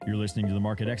You're listening to the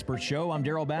Market Expert Show. I'm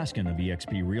Daryl Baskin of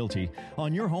eXp Realty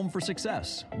on your home for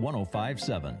success,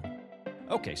 105.7.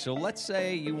 Okay, so let's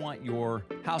say you want your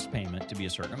house payment to be a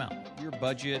certain amount. Your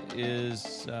budget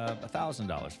is $1,000,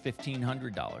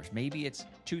 $1,500. Maybe it's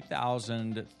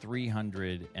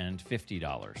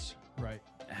 $2,350. Right.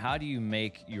 How do you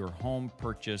make your home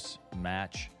purchase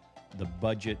match the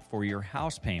budget for your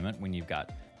house payment when you've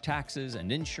got taxes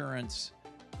and insurance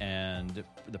and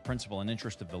the principal and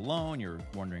interest of the loan? You're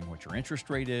wondering what your interest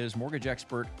rate is. Mortgage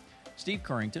expert Steve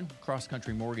Currington, Cross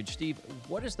Country Mortgage. Steve,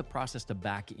 what is the process to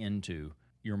back into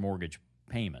your mortgage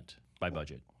payment by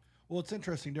budget? Well, it's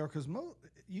interesting, Daryl, because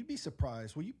you'd be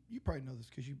surprised. Well, you probably know this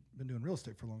because you've been doing real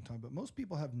estate for a long time, but most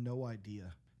people have no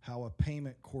idea how a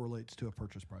payment correlates to a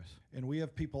purchase price. And we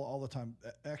have people all the time.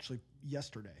 Actually,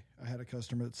 yesterday, I had a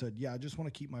customer that said, I just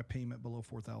want to keep my payment below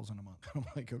 $4,000 a month. I'm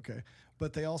like, okay.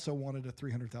 But they also wanted a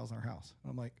 $300,000 house.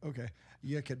 I'm like, okay,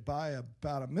 you could buy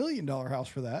about $1 million house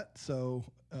for that. So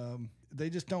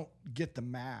they just don't get the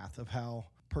math of how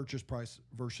purchase price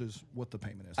versus what the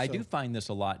payment is. I do find this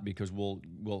a lot because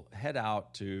we'll head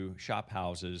out to shop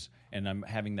houses and I'm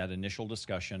having that initial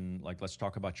discussion, like let's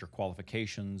talk about your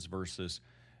qualifications versus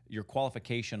your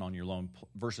qualification on your loan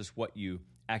versus what you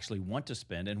actually want to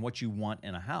spend and what you want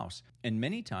in a house. And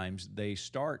many times they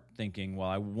start thinking, well,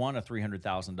 I want a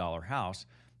 $300,000 house,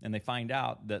 and they find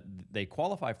out that they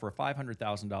qualify for a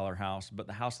 $500,000 house, but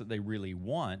the house that they really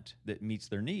want that meets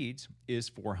their needs is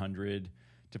 $400,000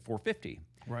 to $450,000.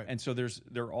 Right. And so there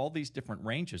are all these different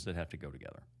ranges that have to go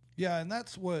together. Yeah, and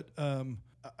that's what, the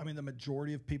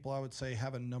majority of people, I would say,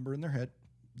 have a number in their head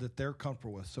that they're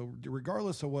comfortable with. So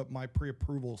regardless of what my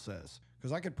pre-approval says,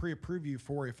 because I could pre-approve you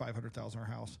for a $500,000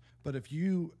 house, but if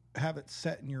you have it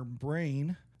set in your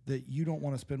brain that you don't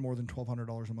want to spend more than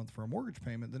 $1,200 a month for a mortgage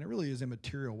payment, then it really is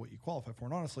immaterial what you qualify for.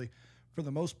 And honestly, for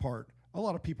the most part, a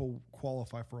lot of people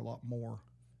qualify for a lot more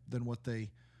than what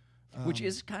they... Which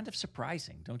is kind of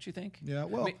surprising, don't you think? Yeah,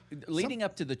 well... leading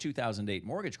up to the 2008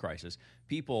 mortgage crisis,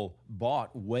 people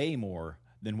bought way more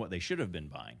than what they should have been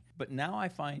buying. But now I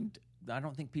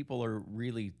don't think people are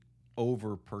really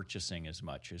over-purchasing as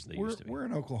much as they used to be. We're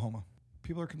in Oklahoma.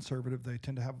 People are conservative. They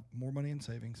tend to have more money in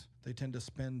savings. They tend to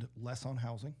spend less on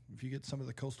housing. If you get some of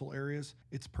the coastal areas,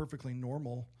 it's perfectly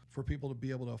normal for people to be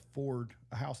able to afford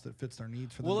a house that fits their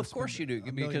needs. For them of course you do.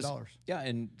 Because,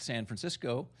 in San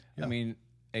Francisco,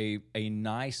 a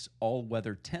nice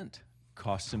all-weather tent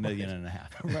costs $1.5 million.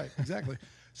 Right, exactly.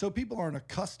 So people aren't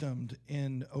accustomed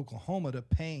in Oklahoma to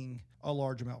paying a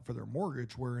large amount for their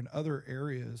mortgage, where in other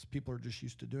areas, people are just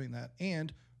used to doing that.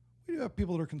 And we do have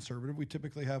people that are conservative. We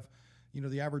typically have,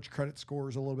 the average credit score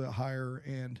is a little bit higher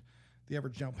and the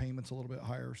average down payment's a little bit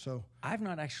higher. So I've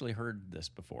not actually heard this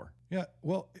before. Yeah,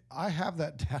 well, I have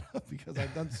that data because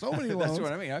I've done so many loans. That's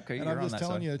what I mean. Okay, and I'm just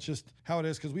telling you, it's just how it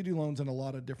is because we do loans in a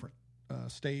lot of different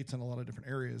states and a lot of different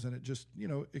areas, and it just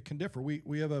it can differ.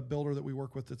 We have a builder that we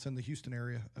work with that's in the Houston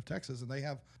area of Texas, and they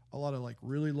have a lot of like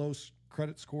really low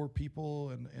credit score people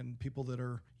and people that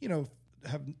are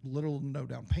have little no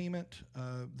down payment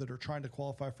that are trying to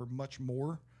qualify for much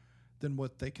more than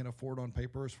what they can afford on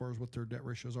paper as far as what their debt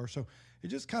ratios are. So it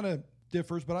just kind of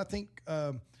differs. But I think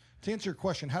to answer your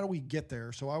question, how do we get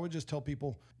there? So I would just tell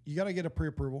people you got to get a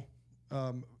pre-approval.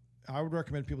 I would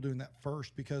recommend people doing that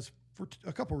first because for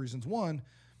a couple of reasons. One,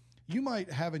 you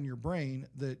might have in your brain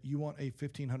that you want a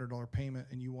 $1,500 payment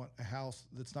and you want a house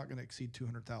that's not going to exceed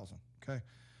 $200,000. Okay.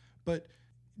 But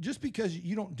just because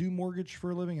you don't do mortgage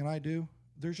for a living and I do,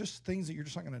 there's just things that you're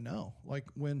just not going to know. Like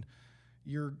when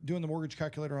you're doing the mortgage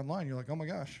calculator online, you're like, oh my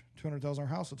gosh, $200,000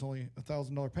 house, it's only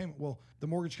 $1,000 payment. Well, the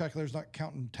mortgage calculator is not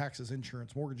counting taxes,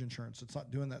 insurance, mortgage insurance. It's not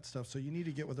doing that stuff. So you need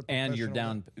to get with a professional. And your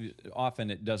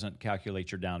often it doesn't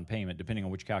calculate your down payment depending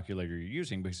on which calculator you're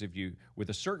using, because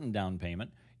with a certain down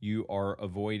payment, you are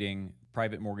avoiding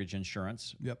private mortgage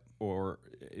insurance. Yep. Or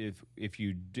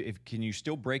can you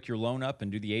still break your loan up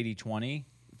and do the 80-20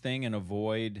 thing and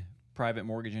avoid private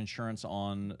mortgage insurance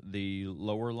on the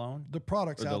lower loan? The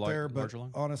product's out there, but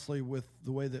loan? Honestly, with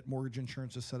the way that mortgage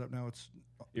insurance is set up now, it's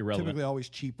irrelevant. Typically always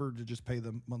cheaper to just pay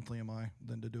the monthly MI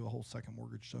than to do a whole second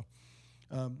mortgage.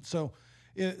 So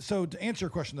to answer your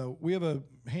question, though, we have a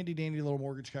handy-dandy little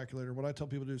mortgage calculator. What I tell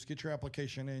people to do is get your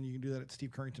application in. You can do that at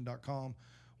stevecurrington.com.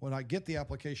 When I get the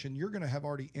application, you're going to have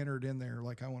already entered in there,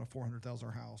 like I want a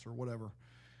 $400,000 house or whatever.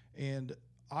 And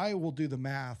I will do the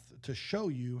math to show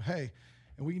you, hey,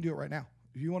 and we can do it right now.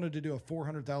 If you wanted to do a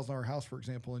 $400,000 house, for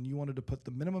example, and you wanted to put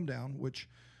the minimum down, which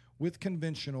with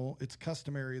conventional, it's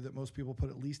customary that most people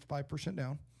put at least 5%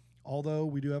 down, although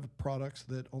we do have products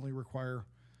that only require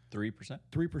 3%.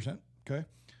 3%, okay?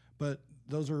 But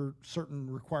those are certain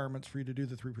requirements for you to do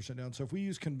the 3% down. So if we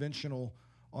use conventional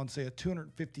on say a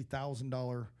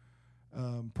 $250,000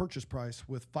 purchase price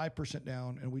with 5%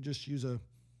 down, and we just use a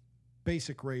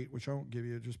basic rate, which I won't give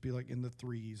you, just be like in the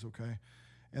 3s, okay?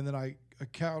 And then I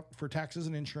account for taxes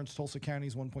and insurance. Tulsa County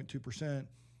is 1.2%.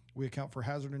 We account for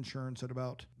hazard insurance at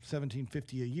about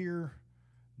 $1,750 a year.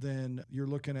 Then you're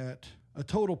looking at a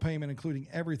total payment, including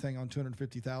everything on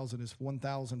 $250,000, is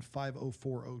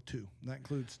 $1,504.02. And that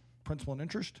includes principal and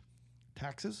interest,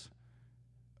 taxes,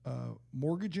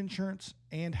 mortgage insurance,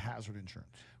 and hazard insurance.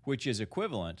 Which is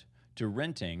equivalent to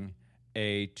renting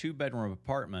a 2-bedroom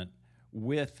apartment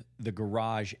with the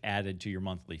garage added to your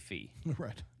monthly fee.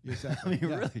 Right. Exactly. I mean,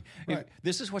 really. Right.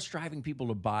 This is what's driving people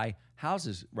to buy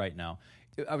houses right now.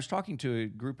 I was talking to a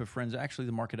group of friends, actually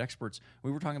the market experts.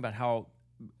 We were talking about how,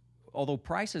 although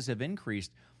prices have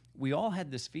increased, we all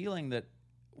had this feeling that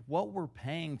what we're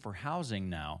paying for housing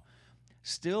now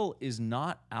still is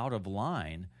not out of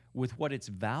line with what its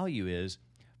value is,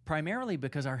 primarily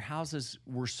because our houses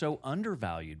were so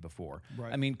undervalued before.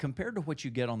 Right. I mean, compared to what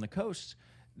you get on the coast,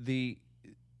 the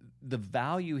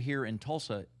value here in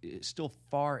Tulsa still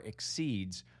far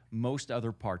exceeds most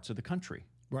other parts of the country.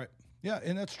 Right. Yeah,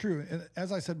 and that's true. And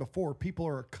as I said before, people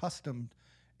are accustomed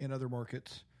in other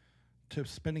markets to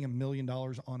spending $1 million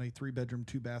on a 3-bedroom,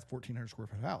 2-bath, 1,400 square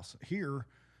foot house. Here,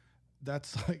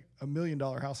 that's like $1 million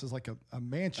house is like a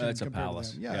mansion. It's a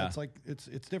palace. To them. Yeah, it's like it's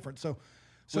different. So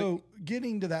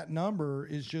getting to that number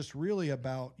is just really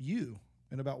about you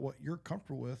and about what you're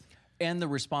comfortable with. And the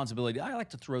responsibility. I like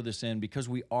to throw this in because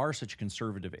we are such a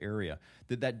conservative area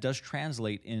that does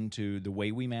translate into the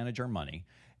way we manage our money.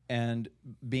 And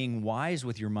being wise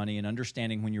with your money and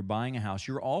understanding when you're buying a house,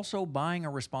 you're also buying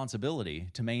a responsibility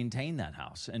to maintain that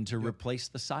house and to replace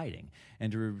the siding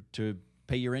and to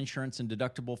pay your insurance and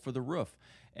deductible for the roof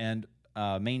and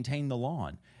maintain the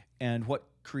lawn. And what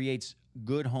creates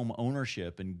good home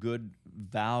ownership and good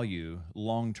value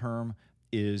long-term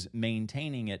is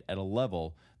maintaining it at a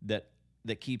level that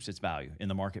keeps its value in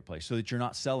the marketplace so that you're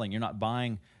not selling. You're not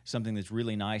buying something that's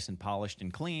really nice and polished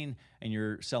and clean and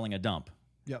you're selling a dump.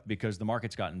 Yep. Because the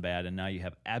market's gotten bad and now you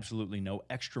have absolutely no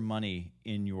extra money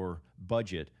in your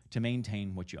budget to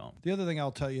maintain what you own. The other thing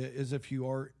I'll tell you is if you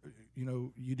are,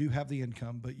 you do have the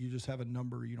income, but you just have a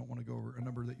number, you don't want to go over a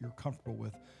number that you're comfortable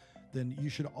with, then you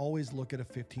should always look at a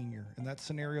 15-year. In that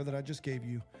scenario that I just gave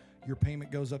you, your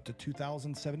payment goes up to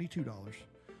 $2,072,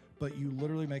 but you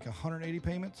literally make 180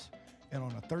 payments, and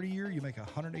on a 30-year, you make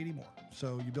 180 more.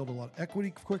 So you build a lot of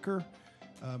equity quicker.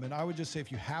 And I would just say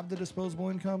if you have the disposable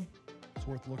income, it's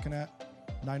worth looking at.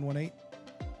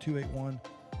 918-281-5475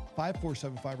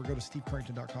 or go to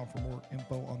stevecurrington.com for more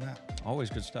info on that. Always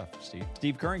good stuff, Steve.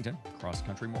 Steve Currington, Cross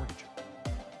Country Mortgage.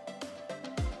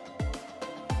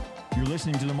 You're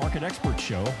listening to the Market Expert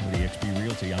Show with eXp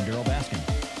Realty. I'm Daryl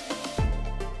Baskin.